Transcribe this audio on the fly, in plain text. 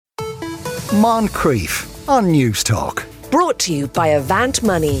Moncrief on News Talk. Brought to you by Avant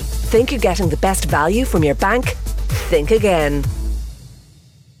Money. Think you're getting the best value from your bank? Think again.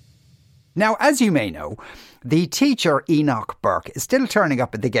 Now, as you may know, the teacher Enoch Burke is still turning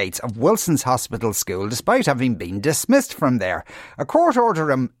up at the gates of Wilson's Hospital School despite having been dismissed from there. A court ordered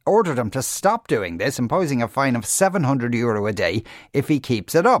him to stop doing this, imposing a fine of €700 a day if he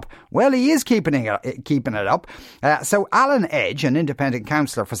keeps it up. Well, he is keeping it up. So Alan Edge, an independent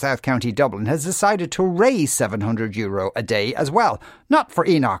councillor for South County Dublin, has decided to raise €700 a day as well. Not for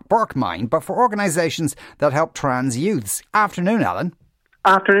Enoch Burke, mind, but for organisations that help trans youths. Afternoon, Alan.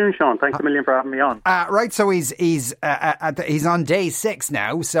 Afternoon, Sean. Thanks a million for having me on. Right, so he's on day 6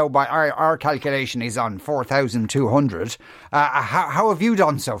 now. So by our calculation, he's on 4,200. How have you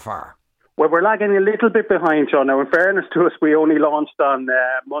done so far? Well, we're lagging a little bit behind, Sean. Now, in fairness to us, we only launched on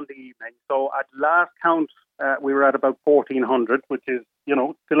Monday evening. So at last count, we were at about 1,400, which is,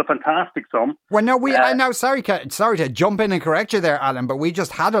 still a fantastic sum. Well, no, sorry to jump in and correct you there, Alan, but we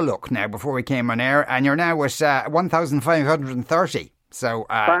just had a look now before we came on air, and you're now at 1,530. So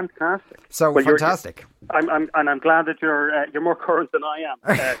fantastic. So well, fantastic. I'm glad that you're more current than I am,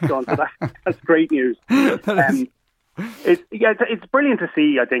 John. So that's great news. It's brilliant to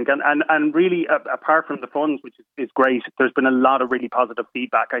see, I think, and really apart from the funds, which is great, there's been a lot of really positive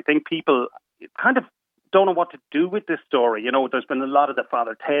feedback. I think people kind of don't know what to do with this story. There's been a lot of the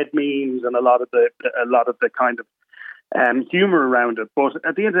Father Ted memes and a lot of the kind of humour around it, but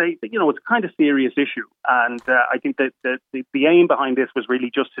at the end of the day, it's a kind of serious issue, and I think that the aim behind this was really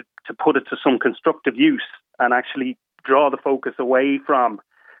just to put it to some constructive use and actually draw the focus away from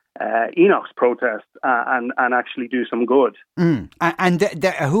Enoch's protest and actually do some good. And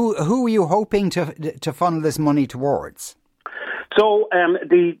who are you hoping to funnel this money towards? So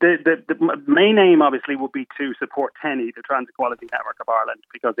the main aim, obviously, would be to support TENI, the Trans Equality Network of Ireland,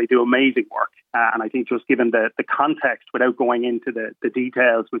 because they do amazing work. And I think just given the context, without going into the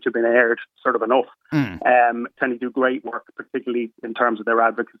details, which have been aired sort of enough, TENI do great work, particularly in terms of their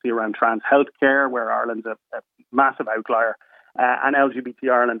advocacy around trans healthcare, where Ireland's a massive outlier, and LGBT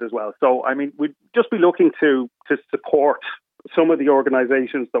Ireland as well. So, I mean, we'd just be looking to support some of the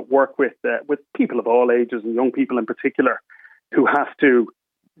organisations that work with people of all ages and young people in particular, who have to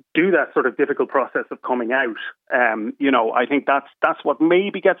do that sort of difficult process of coming out. I think that's what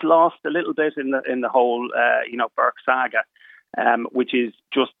maybe gets lost a little bit in the whole Burke saga, which is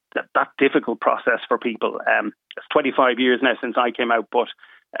just that difficult process for people. It's 25 years now since I came out, but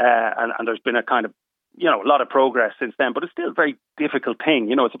and there's been a kind of a lot of progress since then, but it's still a very difficult thing.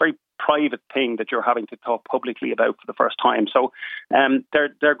 It's a very private thing that you're having to talk publicly about for the first time. So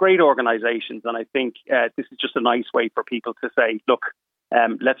they're great organisations, and I think this is just a nice way for people to say, look,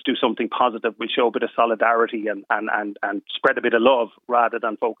 let's do something positive. We'll show a bit of solidarity and spread a bit of love rather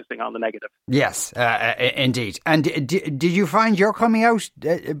than focusing on the negative. Yes, indeed. And did you find your coming out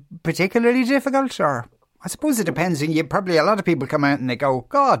particularly difficult, or? I suppose it depends. Probably a lot of people come out and they go,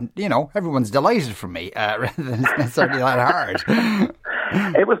 God, everyone's delighted for me, rather than it's necessarily that hard.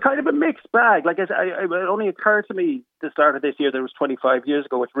 It was kind of a mixed bag. Like it only occurred to me the start of this year, there was 25 years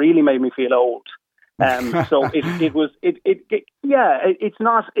ago, which really made me feel old. So it's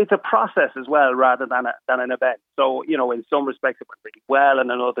a process as well, rather than an event. So, in some respects it went really well,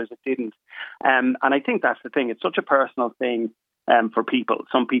 and in others it didn't. And I think that's the thing. It's such a personal thing. For people.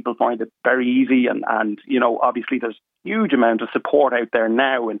 Some people find it very easy, and obviously there's huge amount of support out there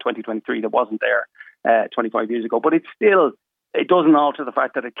now in 2023 that wasn't there 25 years ago, but it doesn't alter the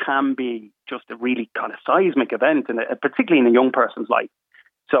fact that it can be just a really kind of seismic event, and particularly in a young person's life.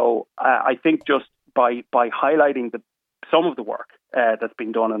 So I think just by highlighting some of the work that's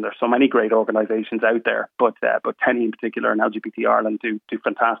been done, and there's so many great organisations out there, but TENI in particular and LGBT Ireland do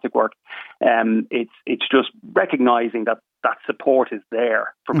fantastic work. It's just recognising that support is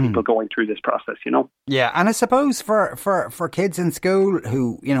there for people going through this process, Yeah, and I suppose for kids in school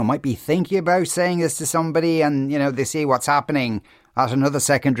who, might be thinking about saying this to somebody, and, they see what's happening at another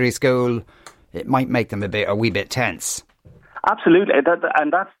secondary school, it might make them a wee bit tense. Absolutely,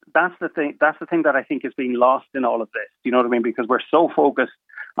 and that's the thing. That's the thing that I think is being lost in all of this. You know what I mean? Because we're so focused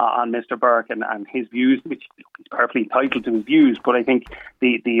on Mr. Burke and his views, which he's perfectly entitled to his views. But I think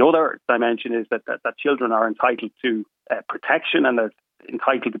the other dimension is that children are entitled to protection, and they're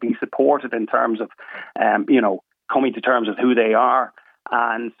entitled to be supported in terms of coming to terms with who they are.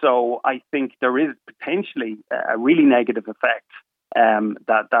 And so I think there is potentially a really negative effect.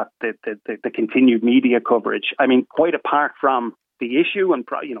 That the continued media coverage. I mean, quite apart from the issue, and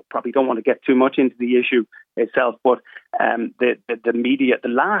probably don't want to get too much into the issue. itself. But the media, the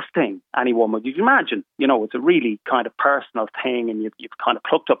last thing anyone would imagine, it's a really kind of personal thing, and you've kind of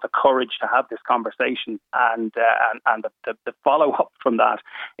plucked up the courage to have this conversation, and the follow up from that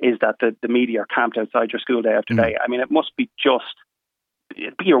is that the media are camped outside your school day after day. I mean, it must be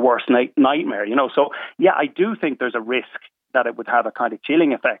it'd be your worst nightmare, So yeah, I do think there's a risk that it would have a kind of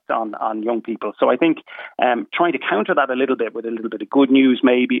chilling effect on young people. So I think trying to counter that a little bit with a little bit of good news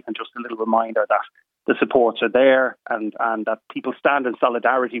maybe, and just a little reminder that the supports are there and that people stand in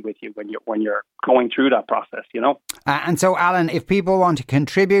solidarity with you when you're going through that process, And so, Alan, if people want to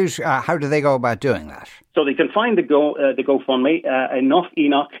contribute, how do they go about doing that? So they can find the GoFundMe. Enough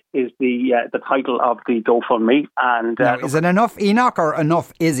Enoch is the title of the GoFundMe. And now, is it Enough Enoch or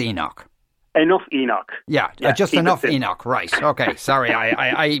Enough is Enoch? Enough Enoch. Yeah, just Enough Enoch. Right. Okay. Sorry,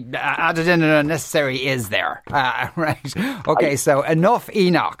 I added in an unnecessary is there. Right. Okay. So Enough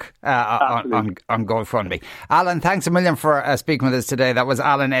Enoch on GoFundMe. Alan, thanks a million for speaking with us today. That was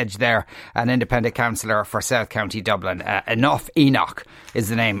Alan Edge there, an independent councillor for South County Dublin. Enough Enoch is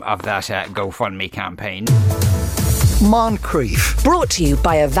the name of that GoFundMe campaign. Moncrief. Brought to you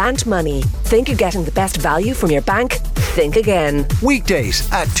by Avant Money. Think you're getting the best value from your bank? Think again.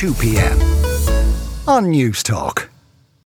 Weekdays at 2 p.m. on News Talk.